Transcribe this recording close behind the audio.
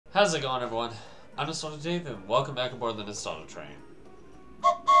How's it going, everyone? I'm Nostalgia Dave, and welcome back aboard the Nostalgia Train.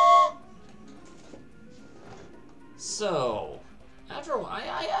 So, after a while,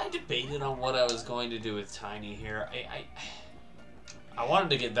 I debated on what I was going to do with Tiny here. I wanted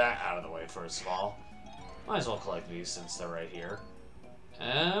to get that out of the way first of all. Might as well collect these since they're right here.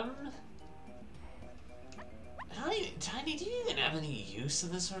 Tiny, do you even have any use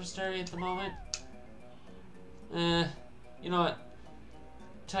of this first area at the moment? You know what?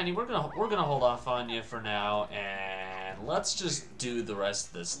 Tiny, we're gonna hold off on you for now, and let's just do the rest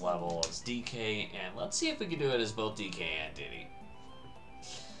of this level as DK, and let's see if we can do it as both DK and Diddy.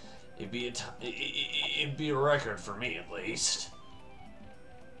 It'd be a record for me at least.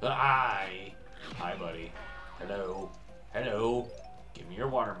 But hi, buddy. Hello. Give me your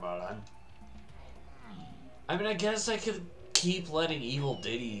watermelon. I mean, I guess I could keep letting Evil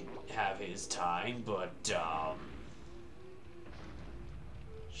Diddy have his time, but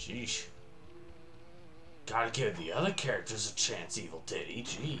sheesh. Gotta give the other characters a chance, Evil Diddy.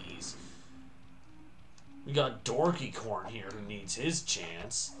 Jeez. We got Dorky Corn here who needs his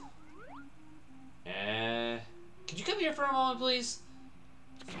chance. Could you come here for a moment, please?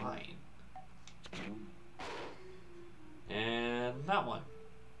 Fine. And that one.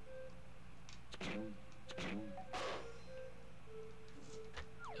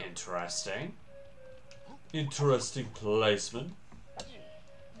 Interesting. Interesting placement.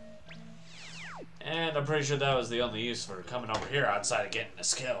 And I'm pretty sure that was the only use for coming over here outside of getting a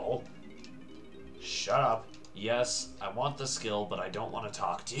skill. Shut up. Yes, I want the skill, but I don't want to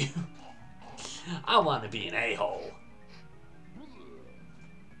talk to you. I want to be an a-hole.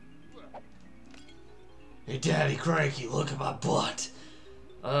 Hey, Daddy Cranky, look at my butt.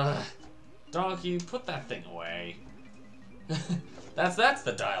 Donkey, put that thing away. That's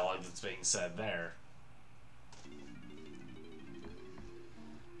the dialogue that's being said there.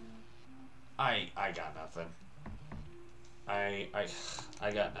 I got nothing. I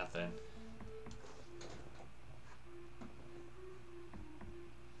got nothing.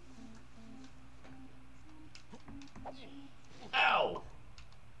 Ow!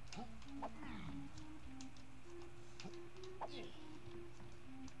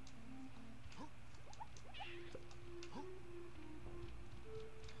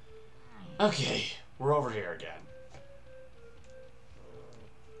 Okay, we're over here again.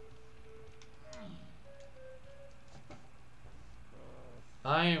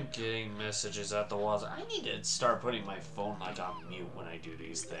 I am getting messages at the walls. I need to start putting my phone like on mute when I do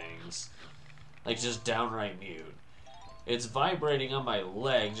these things. Like just downright mute. It's vibrating on my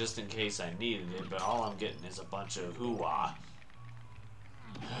leg just in case I needed it, but all I'm getting is a bunch of hoo-wah.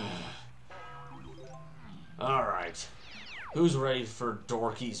 Alright. Who's ready for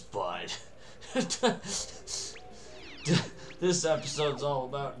Dorky's butt? This episode's all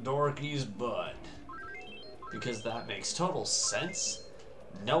about Dorky's butt. Because that makes total sense.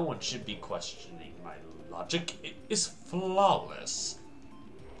 No one should be questioning my logic. It is flawless.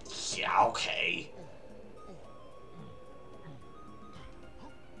 Yeah, okay.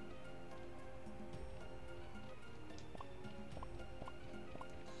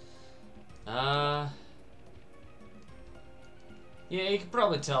 Yeah, you can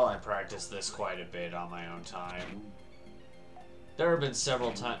probably tell I practiced this quite a bit on my own time. There have been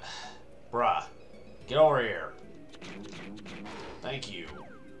several times... Bruh, get over here. Thank you.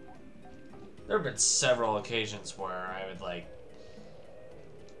 There have been several occasions where I would, like...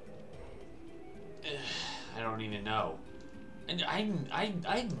 I don't even know. And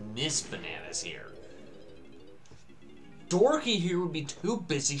I miss Bananas here. Dorky here would be too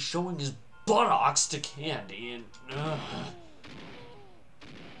busy showing his buttocks to Candy, and...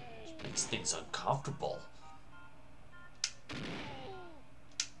 makes things uncomfortable.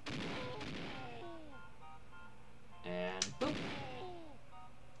 And boop.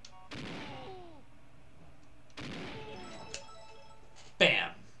 Bam.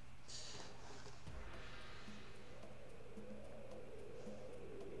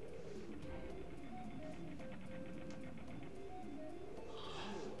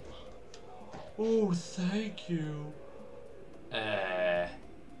 Oh, thank you.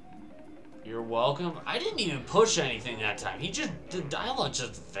 You're welcome. I didn't even push anything that time. The dialogue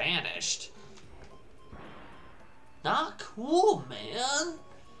just vanished. Not cool, man.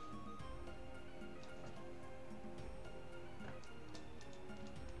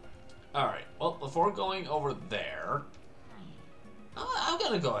 Alright, well, before going over there, I'm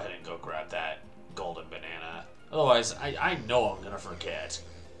gonna go ahead and go grab that golden banana. Otherwise, I know I'm gonna forget.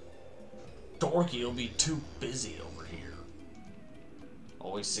 Dorky will be too busy over here.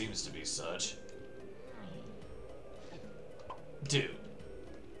 Always seems to be such. Dude.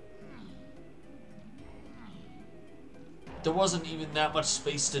 There wasn't even that much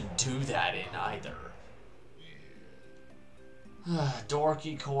space to do that in either.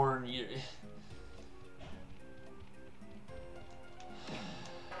 Dorky Corn, you...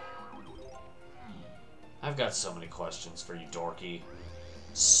 I've got so many questions for you, Dorky.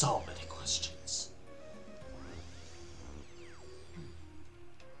 So many questions.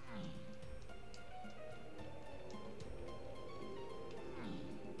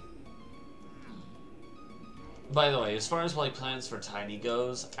 By the way, as far as like plans for Tiny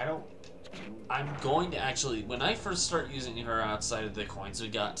goes, I'm going to actually, when I first start using her outside of the coins we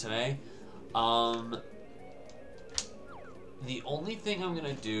got today, the only thing I'm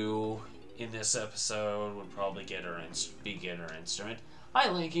gonna do in this episode would probably get her instrument. Hi,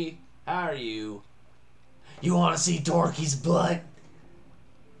 Linky. How are you? You want to see Dorky's butt?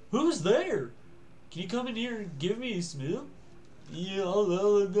 Who's there? Can you come in here and give me a smell? Yeah, I'll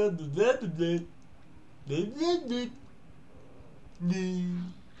that.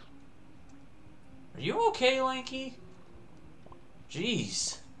 Are you okay, Lanky?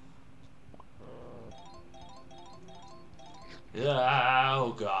 Jeez.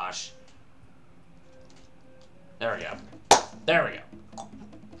 Oh, gosh. There we go. There we go.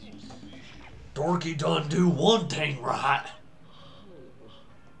 Dorky done do one thing right.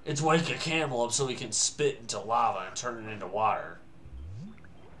 It's wake a camel up so he can spit into lava and turn it into water.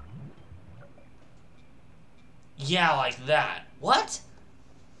 Yeah, like that. What?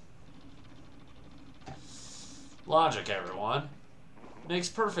 Logic, everyone. Makes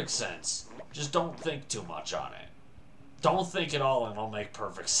perfect sense. Just don't think too much on it. Don't think at all and it'll make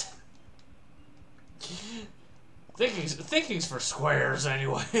perfect sense. Thinking's for squares,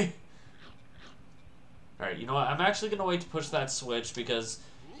 anyway. Alright, you know what? I'm actually going to wait to push that switch because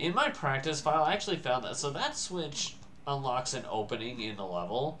in my practice file, I actually found that. So that switch unlocks an opening in the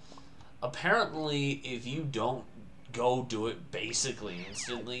level. Apparently, if you don't go do it basically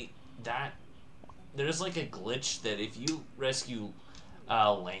instantly, there's like a glitch that if you rescue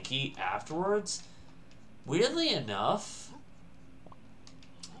Lanky afterwards, weirdly enough,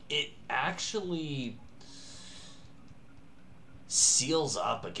 it actually seals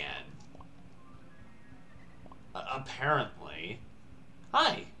up again. Apparently.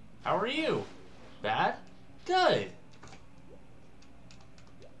 Hi, how are you? Bad? Good.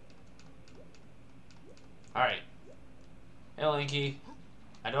 Alright. Hey, Lanky.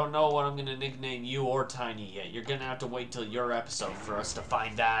 I don't know what I'm gonna nickname you or Tiny yet. You're gonna have to wait till your episode for us to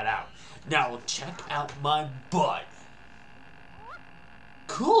find that out. Now, check out my butt.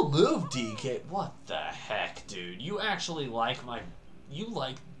 Cool move, DK. What the heck, dude? You actually like my... You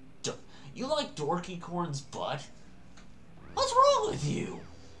like Dorky Corn's butt? What's wrong with you?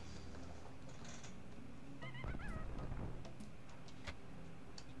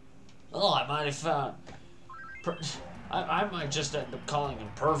 Oh, I might have found... I might just end up calling him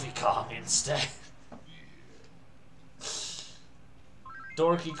Pervy Kong instead.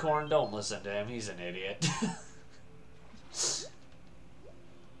 Dorky Corn, don't listen to him. He's an idiot.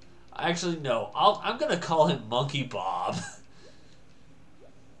 Actually, no. I'm gonna call him Monkey Bob.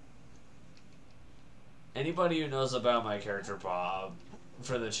 Anybody who knows about my character Bob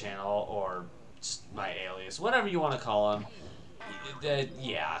for the channel, or just my alias, whatever you want to call him,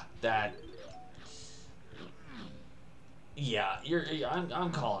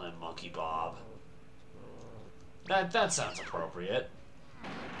 I'm calling him Monkey Bob. That sounds appropriate.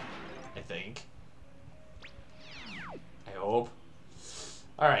 I think. I hope.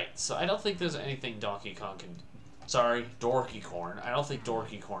 Alright, so I don't think there's anything Donkey Kong can... Sorry, Dorky Corn. I don't think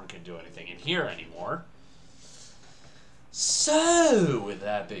Dorky Corn can do anything in here anymore. So, with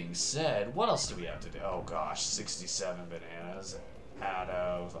that being said, what else do we have to do? Oh gosh, 67 bananas out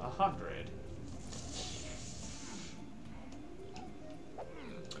of 100.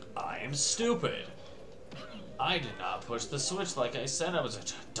 I am stupid. I did not push the switch like I said I was a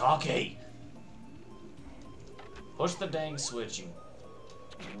donkey. Push the dang switch, you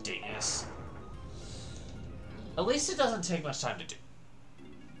dingus. At least it doesn't take much time to do.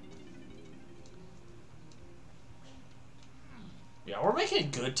 Yeah, we're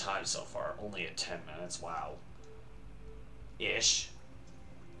making good time so far. Only at 10 minutes. Wow. Ish.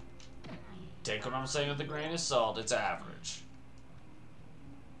 Take what I'm saying with a grain of salt. It's average.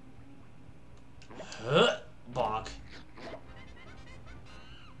 Bonk.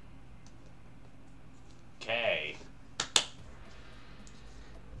 Okay.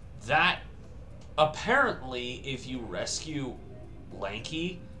 That, apparently, if you rescue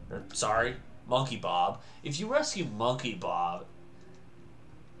Lanky, or sorry, Monkey Bob, if you rescue Monkey Bob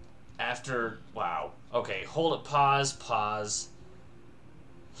after, wow, okay, hold it, pause.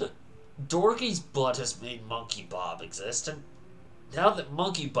 Dorky's butt has made Monkey Bob exist, and now that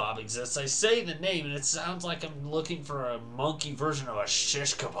Monkey Bob exists, I say the name and it sounds like I'm looking for a monkey version of a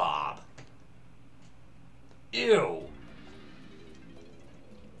shish kebab. Ew.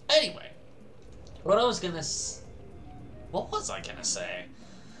 Anyway, what was I gonna say?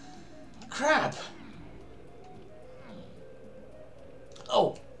 Crap.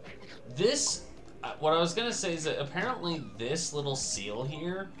 Oh, this, what I was gonna say is that apparently this little seal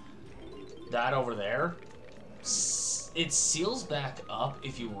here, that over there, it seals back up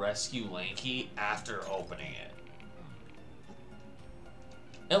if you rescue Lanky after opening it.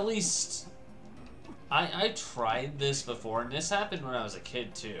 At least, I tried this before, and this happened when I was a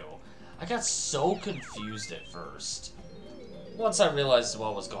kid too. I got so confused at first. Once I realized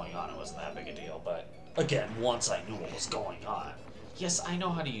what was going on, it wasn't that big a deal, but again, once I knew what was going on. Yes, I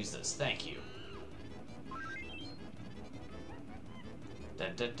know how to use this, thank you.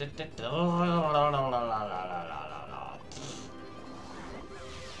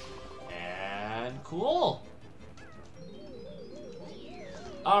 And cool.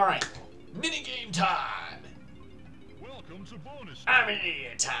 Alright, minigame time! Welcome to bonus.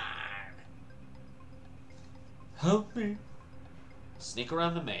 Minigame time! Help me. Sneak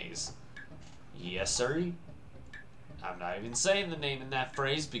around the maze. Yes, sir. I'm not even saying the name in that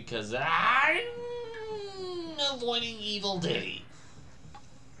phrase because I'm avoiding Evil Diddy.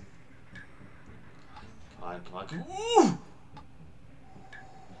 Come on, come on, come on.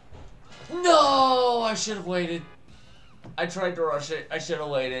 Ooh! No! I should have waited. I tried to rush it. I should have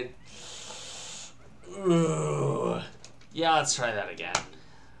waited. Ooh. Yeah, let's try that again.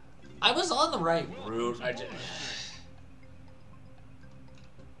 I was on the right route. I just...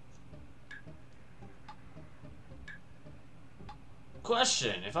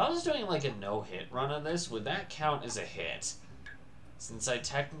 Question, if I was doing like a no-hit run on this, would that count as a hit? Since I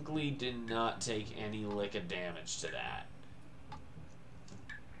technically did not take any lick of damage to that.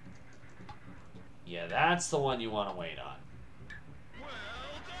 Yeah, that's the one you want to wait on.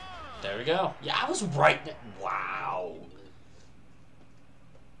 There we go. Yeah, I was right. Wow.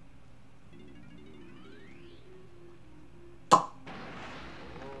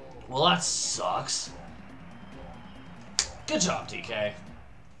 Well, that sucks. Good job, DK.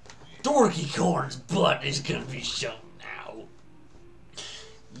 Dorky Corn's butt is gonna be shown now.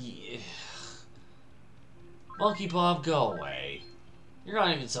 Yeah. Monkey Bob, go away. You're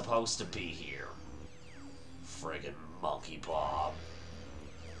not even supposed to be here. Friggin' Monkey Bob.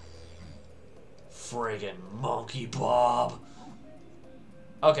 Friggin' Monkey Bob.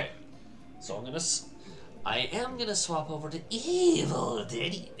 Okay, so I am gonna swap over to Evil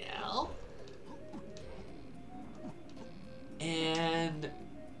Diddy now. And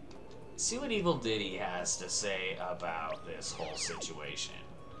see what Evil Diddy has to say about this whole situation.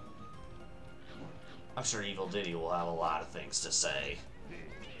 I'm sure Evil Diddy will have a lot of things to say.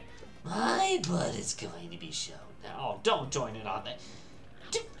 My butt is going to be shown now. Oh, don't join in on that.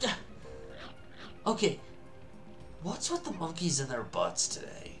 Okay, what's with the monkeys in their butts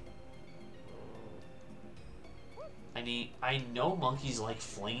today? I know monkeys like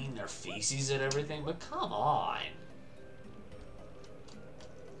flinging their feces at everything, but come on.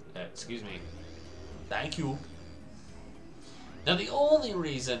 Excuse me. Thank you. Now, the only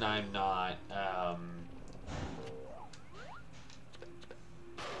reason I'm not,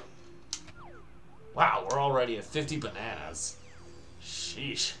 Wow, we're already at 50 bananas.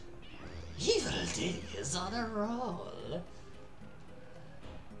 Sheesh. Evil Diddy is on a roll.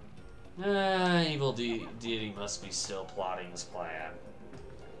 Evil Diddy must be still plotting his plan.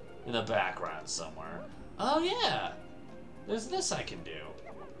 In the background somewhere. Oh yeah! There's this I can do.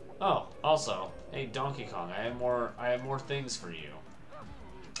 Oh, also, hey Donkey Kong, I have more things for you.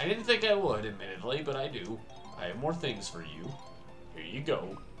 I didn't think I would, admittedly, but I do. I have more things for you. Here you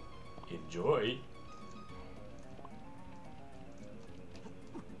go. Enjoy.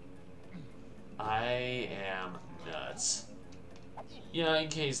 I am nuts. Yeah, in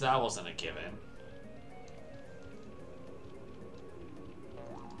case that wasn't a given.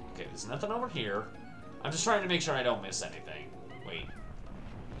 Okay, there's nothing over here. I'm just trying to make sure I don't miss anything. Wait.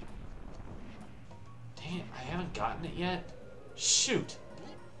 Dang it, I haven't gotten it yet? Shoot.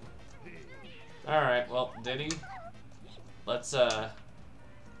 Alright, well, Diddy, let's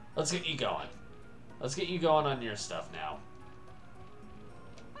get you going. Let's get you going on your stuff now.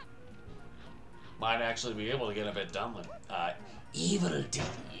 Might actually be able to get a bit done with Evil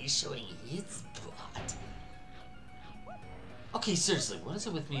Diddy showing his butt. Okay, seriously, what is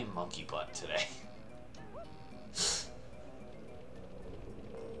it with me and Monkey Butt today?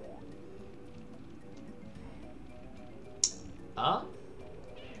 Huh?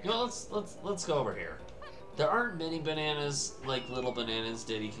 You know, let's go over here. There aren't many bananas, like little bananas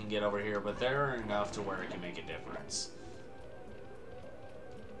Diddy can get over here, but there are enough to where it can make a difference.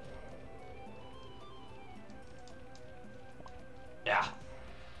 Yeah.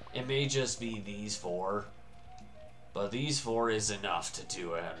 It may just be these 4, but these 4 is enough to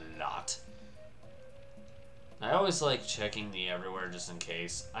do a lot. I always like checking the everywhere just in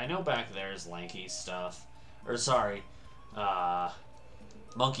case. I know back there is lanky stuff. Or sorry,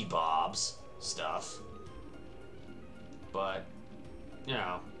 Monkey Bob's stuff. But, you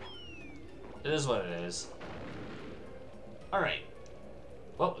know, it is what it is. Alright.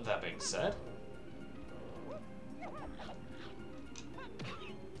 Well, with that being said,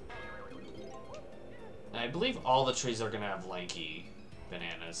 I believe all the trees are going to have lanky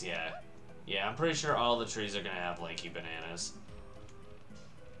bananas, yeah. Yeah, I'm pretty sure all the trees are going to have lanky bananas.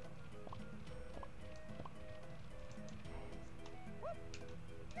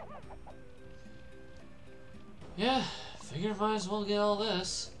 Yeah, figure might as well get all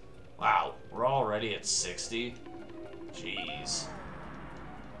this. Wow, we're already at 60? Jeez.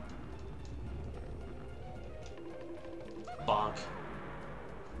 Bonk.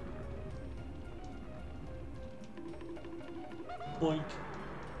 Boink.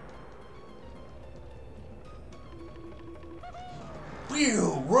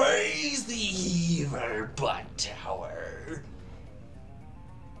 We'll raise the evil butt tower.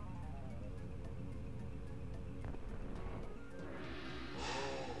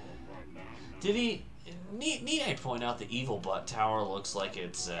 Did he... Need I point out the evil butt tower looks like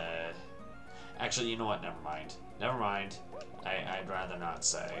it's, Actually, you know what? Never mind. Never mind. I'd rather not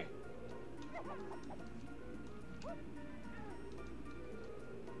say.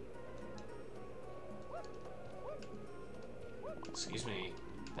 Excuse me.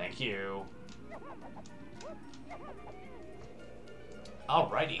 Thank you.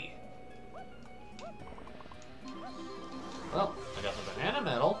 Alrighty. Well, I got the banana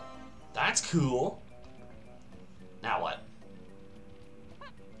medal. That's cool. Now what?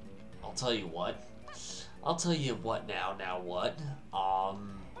 I'll tell you what. I'll tell you what now. Now what?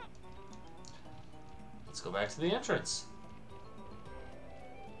 Let's go back to the entrance.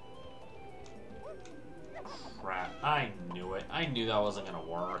 Crap. I knew it. I knew that wasn't gonna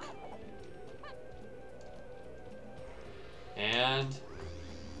work. And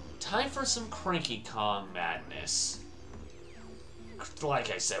time for some Cranky Kong madness.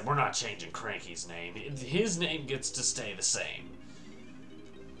 Like I said, we're not changing Cranky's name. His name gets to stay the same.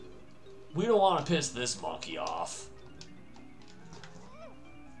 We don't want to piss this monkey off.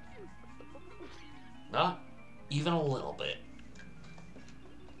 Not even a little bit.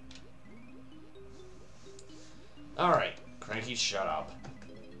 Alright, Cranky, shut up.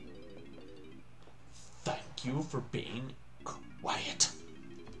 Thank you for being quiet.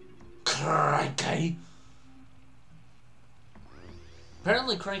 Cranky!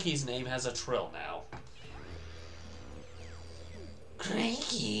 Apparently Cranky's name has a trill now.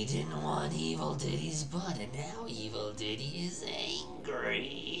 Cranky didn't want Evil Diddy's butt, and now Evil Diddy is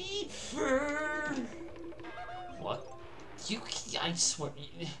angry. What? I swear...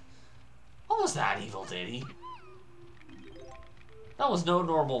 What was that, Evil Diddy? That was no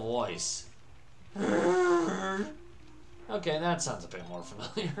normal voice. Okay, that sounds a bit more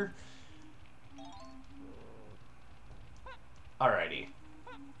familiar. Alrighty.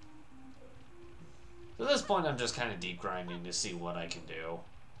 At this point, I'm just kind of deep grinding to see what I can do.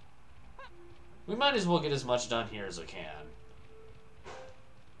 We might as well get as much done here as we can.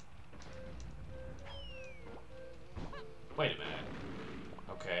 Wait a minute.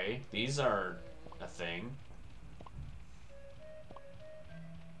 Okay, these are a thing.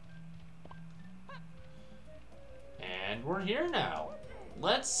 And we're here now.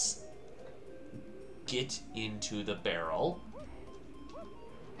 Let's get into the barrel.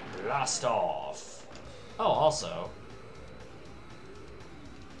 Blast off. Oh, also,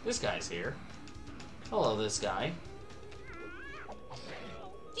 this guy's here. Hello, this guy.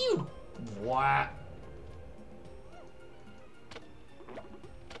 You what?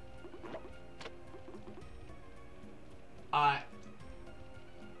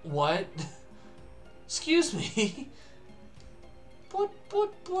 What? Excuse me. What?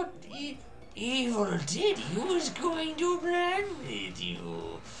 Evil Diddy was going to blend with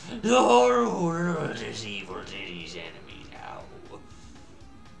you. The whole world is Evil Diddy's enemy now.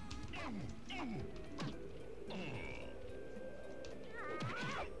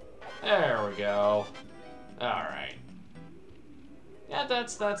 There we go. Alright. Yeah,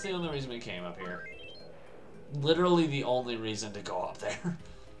 that's the only reason we came up here. Literally the only reason to go up there.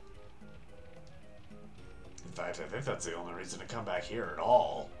 In fact, I think that's the only reason to come back here at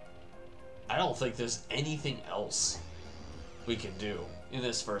all. I don't think there's anything else we can do in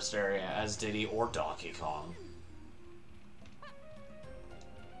this first area as Diddy or Donkey Kong.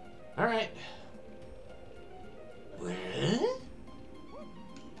 Alright. Well,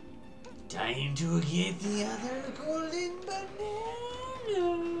 time to get the other golden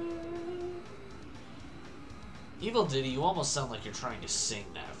banana. Evil Diddy, you almost sound like you're trying to sing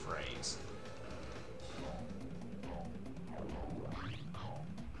that phrase.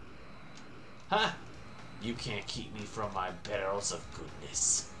 Ha! You can't keep me from my barrels of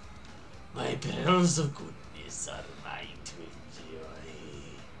goodness. My barrels of goodness are mine to enjoy.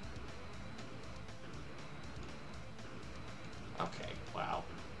 Okay, wow.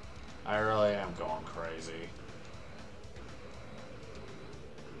 I really am going crazy.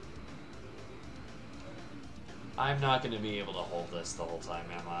 I'm not going to be able to hold this the whole time,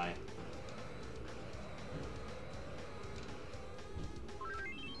 am I?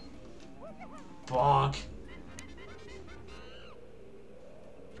 Bonk.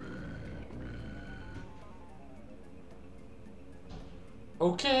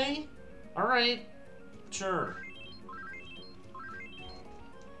 Okay. Alright. Sure.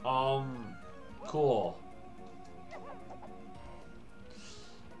 Cool.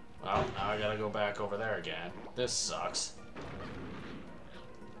 Well, now I gotta go back over there again. This sucks.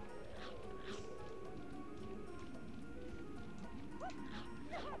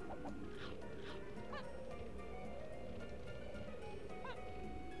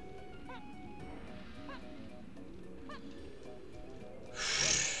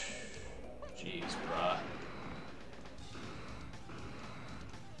 Jeez, bruh.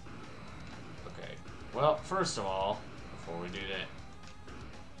 Okay. Well, first of all, before we do that,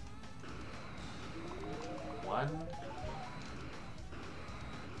 one.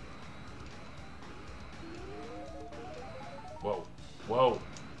 Whoa. Whoa.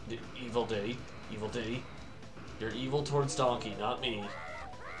 Evil Diddy. Evil Diddy. You're evil towards Donkey, not me.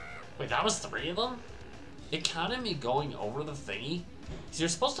 Wait, that was 3 of them? It counted me going over the thingy? So you're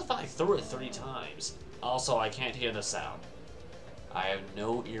supposed to fly through it 3 times. Also, I can't hear the sound. I have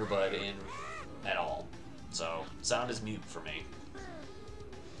no earbud in at all. So, sound is mute for me.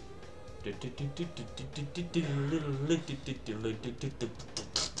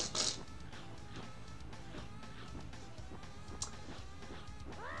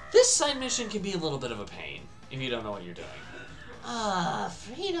 This side mission can be a little bit of a pain if you don't know what you're doing. Ah,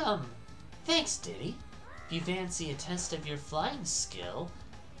 freedom! Thanks, Diddy. If you fancy a test of your flying skill,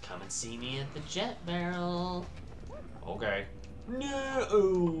 come and see me at the jet barrel. Okay. No,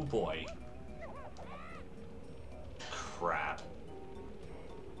 oh boy. Crap.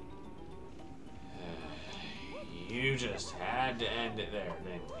 You just had to end it there,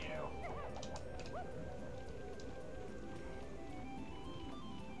 didn't you?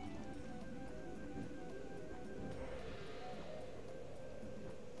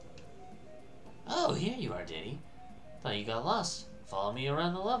 Oh, here you are, Diddy. Thought you got lost. Follow me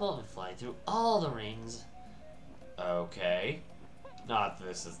around the level and fly through all the rings. Okay. Not that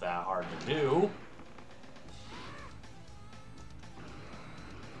this is that hard to do.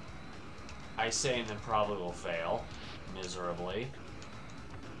 I say and then probably will fail miserably.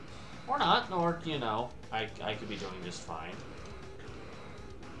 Or not, or, you know, I could be doing just fine.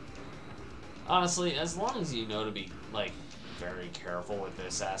 Honestly, as long as you know to be, like, very careful with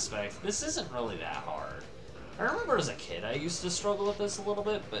this aspect, this isn't really that hard. I remember as a kid I used to struggle with this a little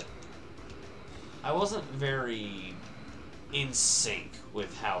bit, but I wasn't very in sync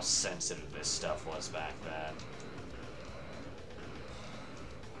with how sensitive this stuff was back then.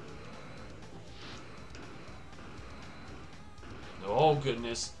 Oh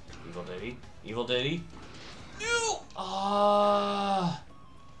goodness. Evil Diddy. Evil Diddy. No! Ah!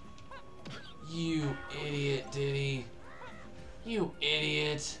 You idiot, Diddy. You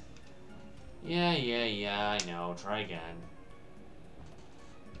idiot. Yeah, I know. Try again.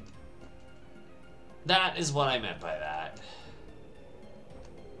 That is what I meant by that.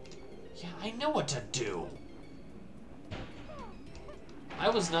 Yeah, I know what to do. I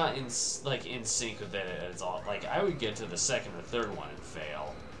was not in sync with it at all. Like, I would get to the second or third one and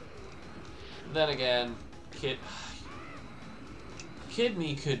fail. Then again, Kid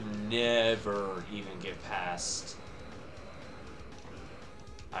me could never even get past.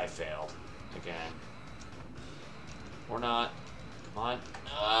 I failed again. Or not. Come on.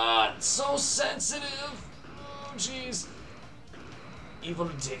 Ah, it's so sensitive. Oh, jeez. Evil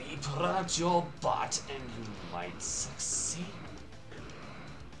Diddy, prod your butt and you might succeed.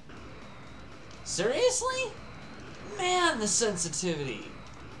 Seriously? Man, the sensitivity.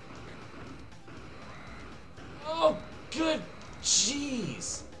 Oh, good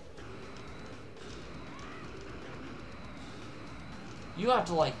jeez. You have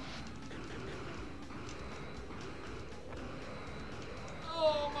to, like...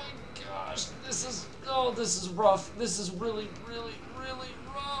 Oh my gosh, this is... Oh, this is rough. This is really, really, really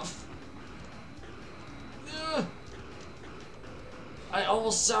rough. Ugh. I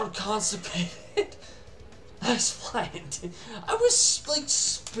almost sound constipated. I was flying. I was, like,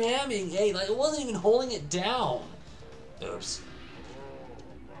 spamming A. Like, I wasn't even holding it down. Oops.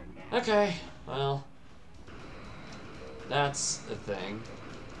 Okay, well... That's the thing.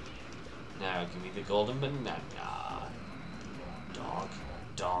 Now, give me the golden banana. Dog.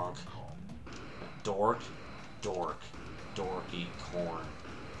 Dog. Dork. Dork. Dorky corn.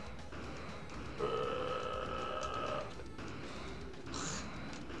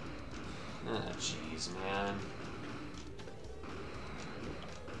 Ah, jeez, man.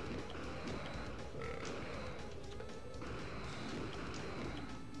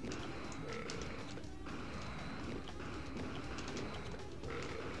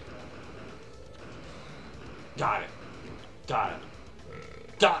 Got him. Got him.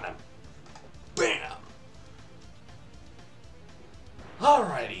 Got him. Bam!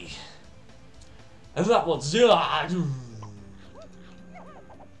 Alrighty. And that was...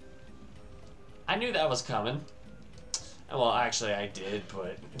 I knew that was coming. Well, actually, I did,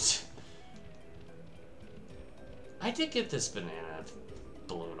 but... I did get this banana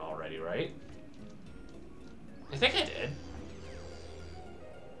balloon already, right? I think I did.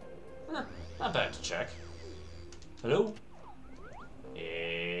 Huh, not bad to check. Hello?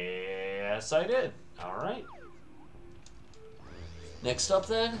 Yes, I did. Alright. Next up,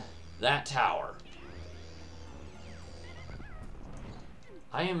 then, that tower.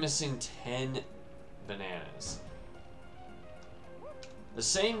 I am missing 10 bananas. The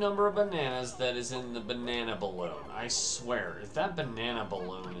same number of bananas that is in the banana balloon. I swear, if that banana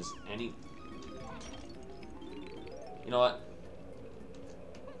balloon is any... You know what?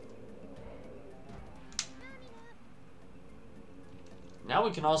 Now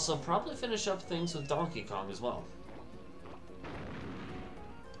we can also probably finish up things with Donkey Kong as well.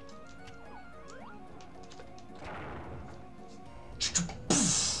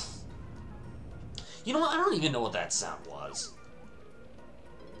 You know what? I don't even know what that sound was.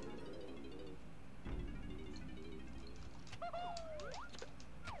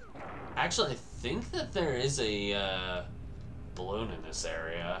 Actually, I think that there is a balloon in this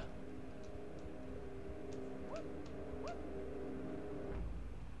area.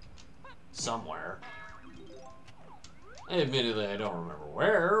 Somewhere. Admittedly, I don't remember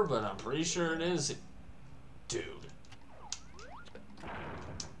where, but I'm pretty sure it is. Dude.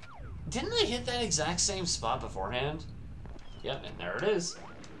 Didn't I hit that exact same spot beforehand? Yep, and there it is.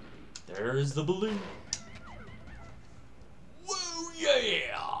 There's the balloon. Whoa,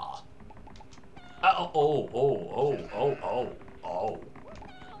 yeah! Oh.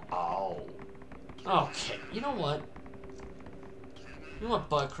 Okay, you know what? You know what,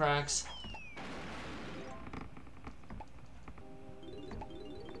 butt cracks?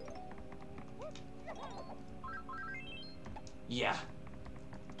 Yeah.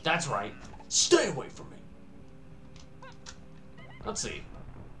 That's right. Stay away from me. Let's see.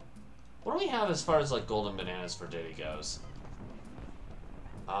 What do we have as far as, like, golden bananas for Diddy goes?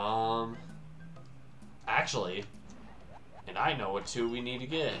 Actually, and I know what two we need to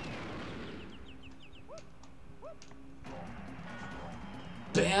get.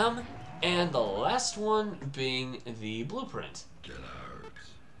 Bam! And the last one being the blueprint. Get out.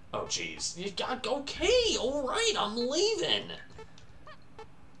 Oh, jeez. You got... Okay, alright, I'm leaving.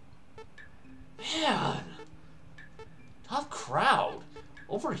 Man. Tough crowd.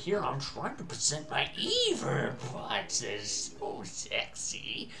 Over here, I'm trying to present my evil butt is so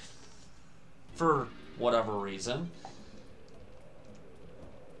sexy. For whatever reason.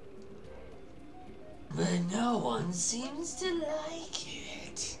 But no one seems to like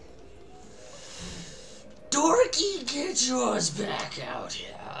it. Dorky, get yours back out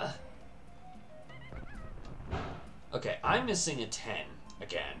here. Okay, I'm missing a 10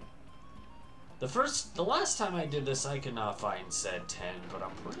 again. The last time I did this, I could not find said 10, but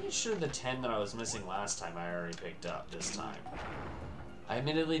I'm pretty sure the 10 that I was missing last time I already picked up this time. I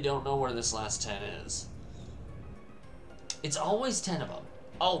admittedly don't know where this last 10 is. It's always 10 of them.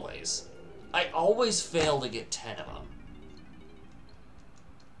 Always. I always fail to get 10 of them.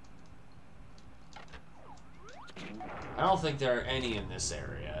 I don't think there are any in this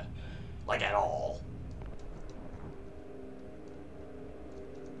area. Like, at all.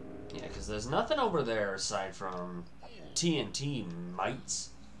 Yeah, because there's nothing over there aside from TNT mites.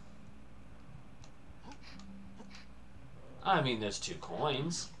 I mean, there's 2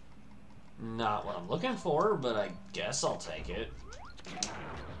 coins. Not what I'm looking for, but I guess I'll take it.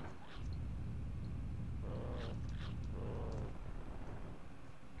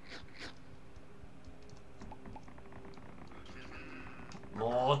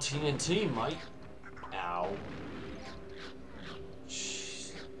 More TNT, Mike. Ow.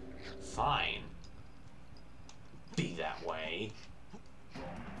 Fine. Be that way.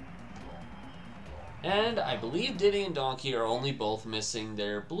 And I believe Diddy and Donkey are only both missing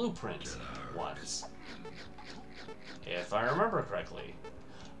their blueprint ones. If I remember correctly.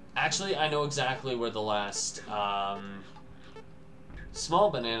 Actually, I know exactly where the last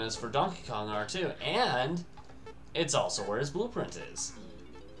small bananas for Donkey Kong are too. And it's also where his blueprint is.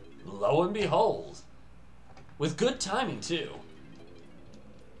 Lo and behold. With good timing too.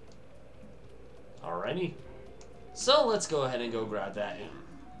 Alrighty. So let's go ahead and go grab that in.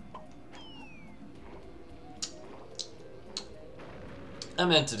 I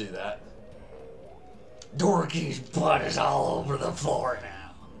meant to do that. Dorky's butt is all over the floor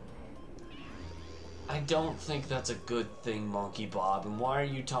now. I don't think that's a good thing, Monkey Bob, and why are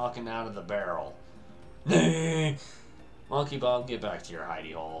you talking out of the barrel? Monkey Bob, get back to your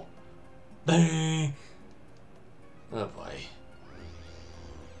hidey hole. Oh boy.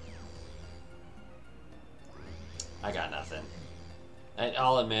 I got nothing.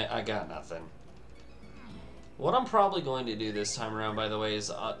 I'll admit, I got nothing. What I'm probably going to do this time around, by the way,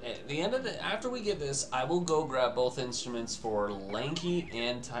 is at the end of the after we get this, I will go grab both instruments for Lanky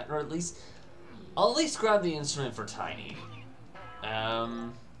and Tiny, or at least I'll at least grab the instrument for Tiny.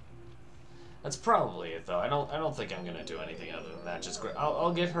 That's probably it, though. I don't think I'm gonna do anything other than that. Just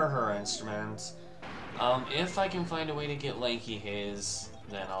I'll get her instrument. If I can find a way to get Lanky his,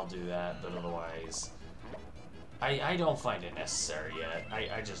 then I'll do that. But otherwise, I don't find it necessary yet.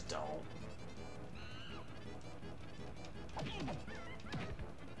 I just don't.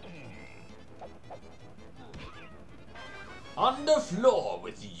 On the floor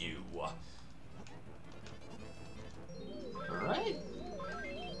with you. Alright.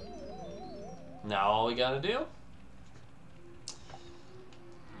 Now all we gotta do,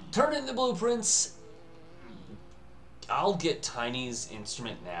 turn in the blueprints. I'll get Tiny's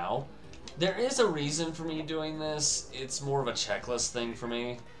instrument now. There is a reason for me doing this. It's more of a checklist thing for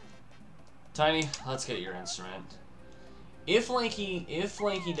me. Tiny, let's get your instrument. If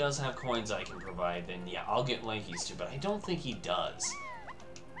Lanky does have coins I can provide, then yeah, I'll get Lanky's too, but I don't think he does.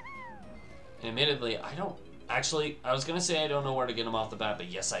 And admittedly, I don't... Actually, I was gonna say I don't know where to get him off the bat, but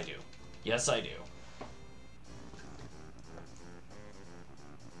yes I do. Yes I do.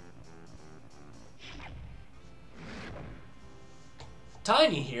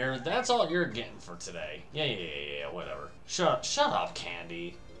 Tiny here, that's all you're getting for today. Yeah, whatever. Shut up,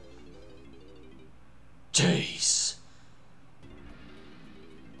 Candy. Jeez.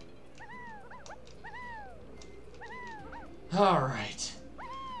 Alright.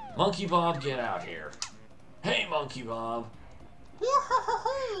 Monkey Bob, get out here. Hey, Monkey Bob.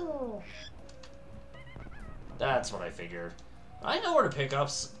 That's what I figured. I know where to pick up...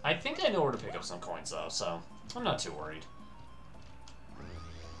 I think I know where to pick up some coins, though, so I'm not too worried.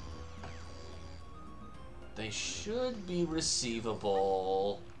 They should be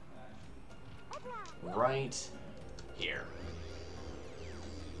receivable right here.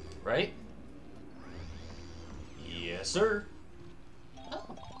 Right? Yes, sir.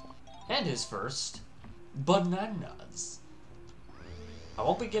 Oh. And his first bananas. I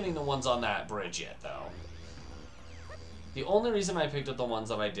won't be getting the ones on that bridge yet, though. The only reason I picked up the ones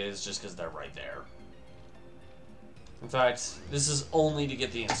that I did is just because they're right there. In fact, this is only to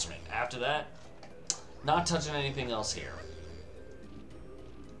get the instrument. After that, not touching anything else here.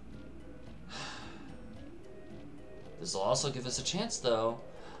 This will also give us a chance, though.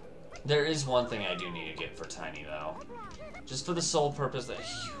 There is one thing I do need to get for Tiny, though. Just for the sole purpose that...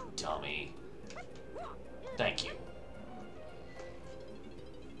 You dummy. Thank you.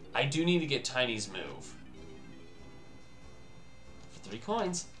 I do need to get Tiny's move. For 3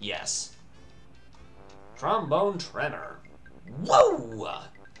 coins? Yes. Trombone Tremor. Whoa!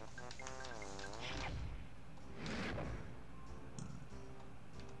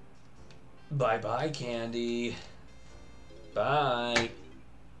 Bye-bye, Candy. Bye.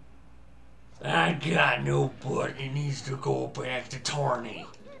 I got no butt. It needs to go back to Torny.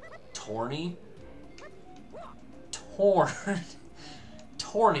 Torny?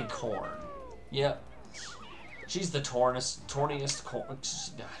 Tornycorn. Yep. She's the torniest corn.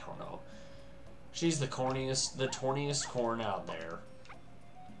 I don't know. She's the torniest corn out there.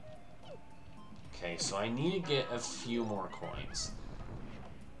 Okay, so I need to get a few more coins.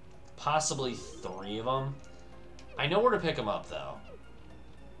 Possibly 3 of them. I know where to pick them up, though.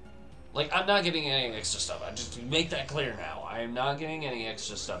 Like, I'm not getting any extra stuff. I just make that clear now. I am not getting any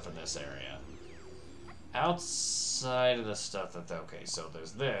extra stuff in this area. Outside of the stuff that... Okay, so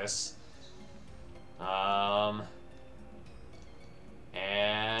there's this.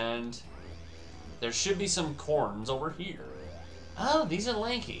 And... there should be some corns over here. Oh, these are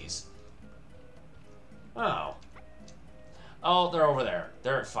Lankies. Oh. Oh, they're over there.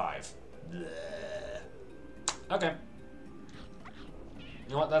 They're at 5. Blech. Okay. You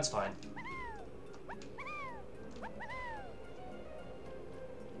know what? That's fine.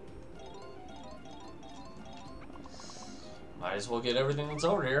 Might as well get everything that's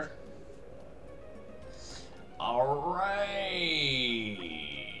over here. Alright.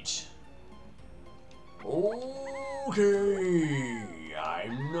 Okay.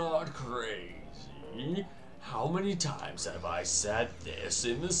 I'm not crazy. How many times have I said this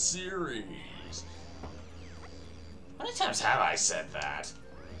in the series? How many times have I said that?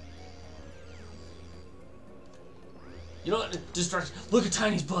 You know what? Distract. Look at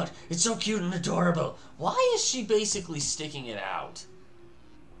Tiny's butt. It's so cute and adorable. Why is she basically sticking it out?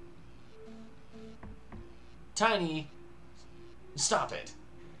 Tiny, stop it.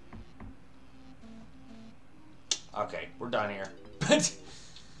 Okay, we're done here. But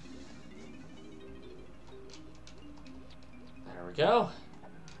there we go.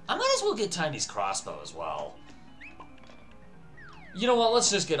 I might as well get Tiny's crossbow as well. You know what? Let's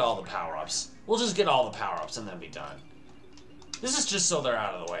just get all the power-ups. We'll just get all the power-ups and then be done. This is just so they're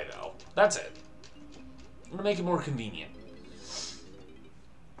out of the way, though. That's it. I'm gonna make it more convenient.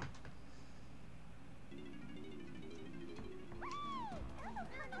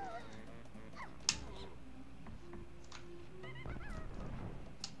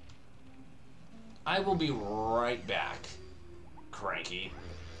 I will be right back, Cranky.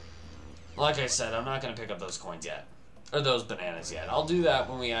 Like I said, I'm not gonna pick up those coins yet. Or those bananas yet. I'll do that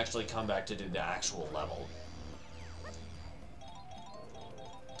when we actually come back to do the actual level.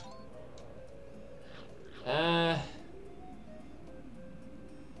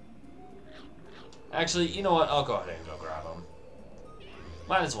 Actually, you know what? I'll go ahead and go grab them.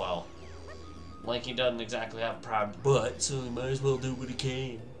 Might as well. Lanky doesn't exactly have a proud butt, so he might as well do what he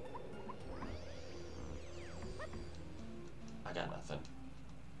can. I got nothing.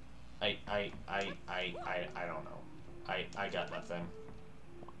 I don't know. I got nothing.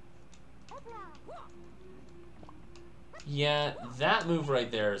 Yeah, that move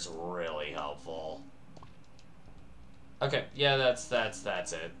right there is really helpful. Okay, yeah, that's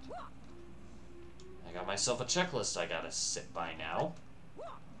it. I got myself a checklist I gotta sit by now.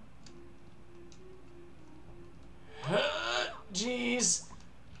 Jeez.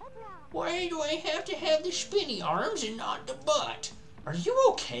 Why do I have to have the spinny arms and not the butt? Are you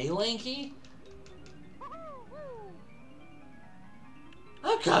okay, Lanky?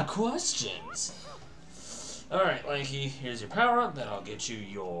 I've got questions. Alright, Lanky, here's your power-up, then I'll get you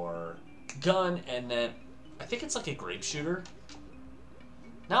your gun, and then I think it's like a grape shooter.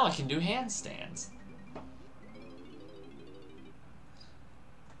 Now I can do handstands.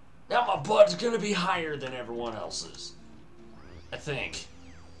 Now my butt's gonna be higher than everyone else's. I think.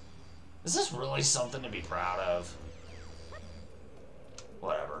 Is this really something to be proud of?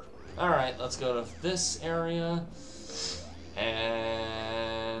 Whatever. Alright, let's go to this area.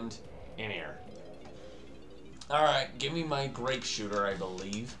 And in here. Alright, give me my grape shooter, I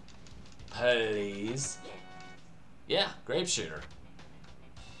believe. Please. Yeah, grape shooter.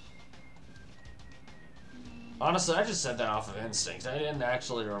 Honestly, I just said that off of instinct. I didn't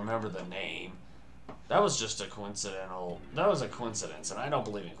actually remember the name. That was just a coincidental... That was a coincidence, and I don't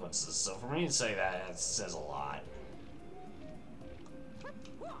believe in coincidences. So for me to say that, it says a lot.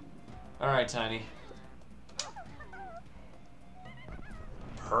 Alright, Tiny.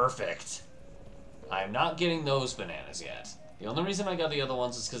 Perfect. I'm not getting those bananas yet. The only reason I got the other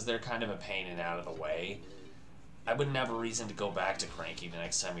ones is because they're kind of a pain and out of the way. I wouldn't have a reason to go back to Cranky the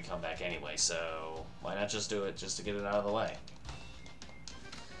next time we come back anyway, so why not just do it just to get it out of the way?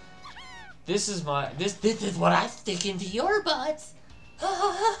 This is my... This is what I stick into your butts.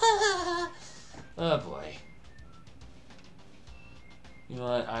 Oh boy. You know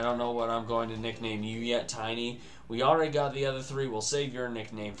what? I don't know what I'm going to nickname you yet, Tiny. We already got the other 3. We'll save your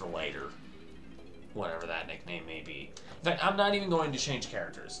nickname for later. Whatever that nickname may be. In fact, I'm not even going to change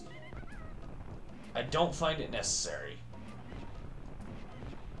characters. I don't find it necessary.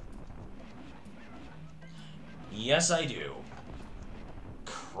 Yes, I do.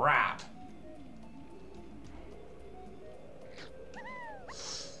 Crap.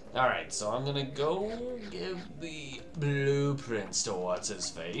 Alright, so I'm gonna go give the blueprints to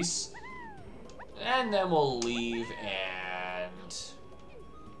What's-His-Face. And then we'll leave and...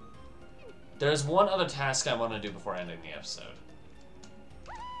 There's one other task I want to do before ending the episode.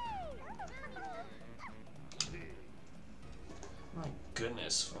 My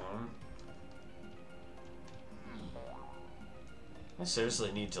goodness, phone. I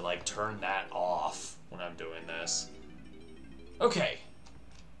seriously need to, like, turn that off when I'm doing this. Okay.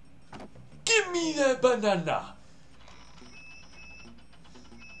 Give me that banana!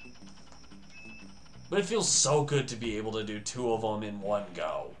 But it feels so good to be able to do 2 of them in one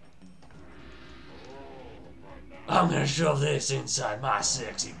go. I'm gonna shove this inside my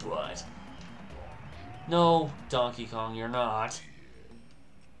sexy butt. No, Donkey Kong, you're not.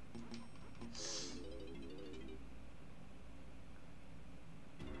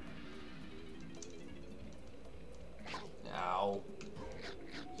 Ow.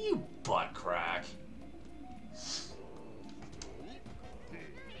 You butt crack.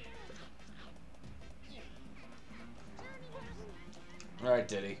 Alright,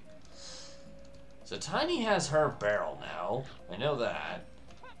 Diddy. So Tiny has her barrel now. I know that.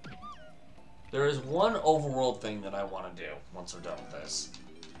 There is one overworld thing that I want to do once we're done with this.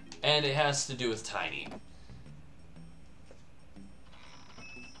 And it has to do with Tiny.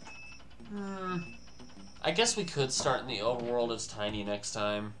 I guess we could start in the overworld as Tiny next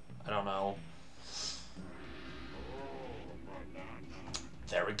time. I don't know.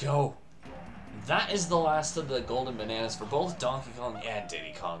 There we go. That is the last of the golden bananas for both Donkey Kong and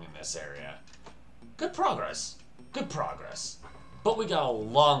Diddy Kong in this area. Good progress. Good progress. But we got a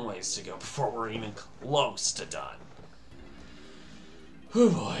long ways to go before we're even close to done. Oh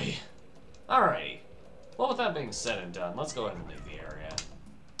boy. Alrighty. Well, with that being said and done, let's go ahead and leave the area.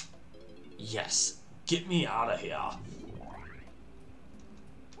 Yes. Get me out of here.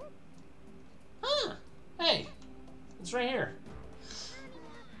 Huh. Hey. It's right here.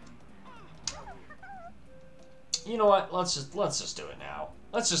 You know what? Let's just do it now.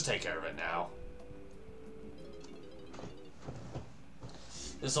 Let's just take care of it now.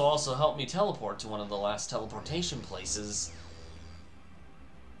 This will also help me teleport to one of the last teleportation places.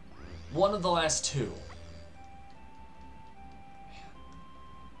 One of the last 2.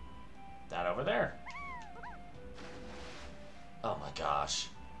 That over there. Oh my gosh.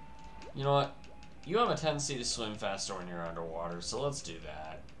 You know what? You have a tendency to swim faster when you're underwater, so let's do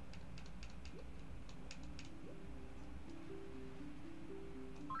that.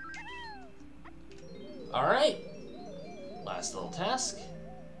 Alright. Last little task.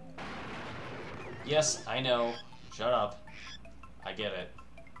 Yes, I know. Shut up. I get it.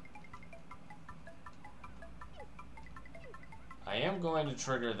 I am going to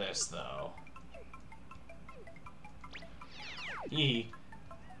trigger this, though.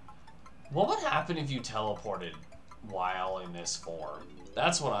 What would happen if you teleported while in this form?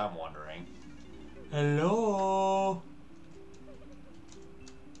 That's what I'm wondering. Hello?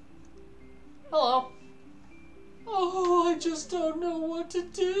 Hello? Oh, I just don't know what to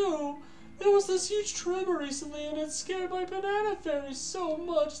do. There was this huge tremor recently and it scared my banana fairies so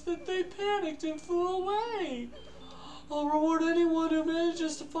much that they panicked and flew away. I'll reward anyone who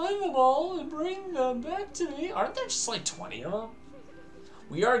manages to find them all and bring them back to me. Aren't there just like 20 of them?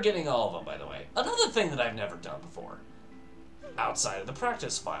 We are getting all of them, by the way. Another thing that I've never done before. Outside of the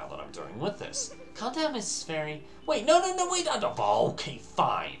practice file that I'm doing with this. Calm down, Mrs. Fairy. Wait, no, wait. Okay,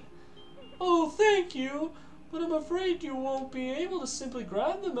 fine. Oh, thank you. But I'm afraid you won't be able to simply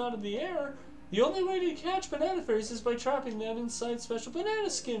grab them out of the air. The only way to catch banana fairies is by trapping them inside special banana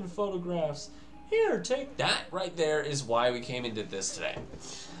skin photographs. Here, take that right there is why we came and did this today.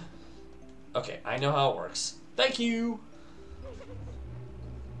 Okay, I know how it works. Thank you.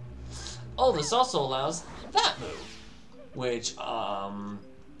 Oh, this also allows that move, which, the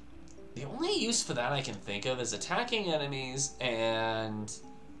only use for that I can think of is attacking enemies and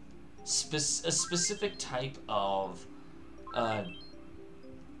a specific type of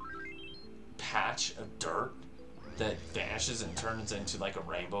patch of dirt that vanishes and turns into like a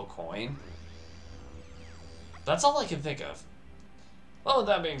rainbow coin. That's all I can think of. Well, with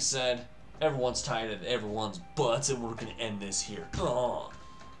that being said, everyone's tired of everyone's butts, and we're gonna end this here. Oh.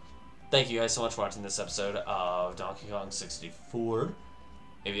 Thank you guys so much for watching this episode of Donkey Kong 64.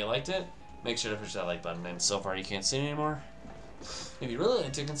 If you liked it, make sure to push that like button, and so far you can't see it anymore. If you really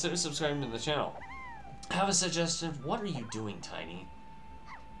like to, consider subscribing to the channel. Have a suggestion? What are you doing, Tiny?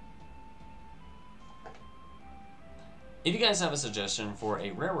 If you guys have a suggestion for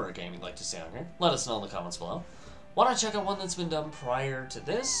a rare game you'd like to see on here, let us know in the comments below. Want to check out one that's been done prior to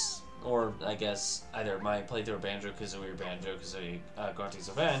this? Or, I guess, either my playthrough of Banjo-Kazooie or Banjo-Kazooie Grunty's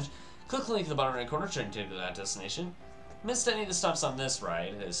Revenge? Click the link in the bottom right corner to take you to that destination. Missed any of the stops on this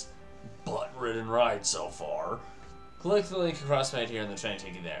ride, this butt-ridden ride so far? Click the link across right here and the train will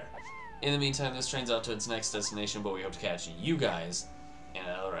take you there. In the meantime, this train's off to its next destination, but we hope to catch you guys in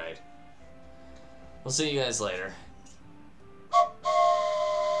another ride. We'll see you guys later.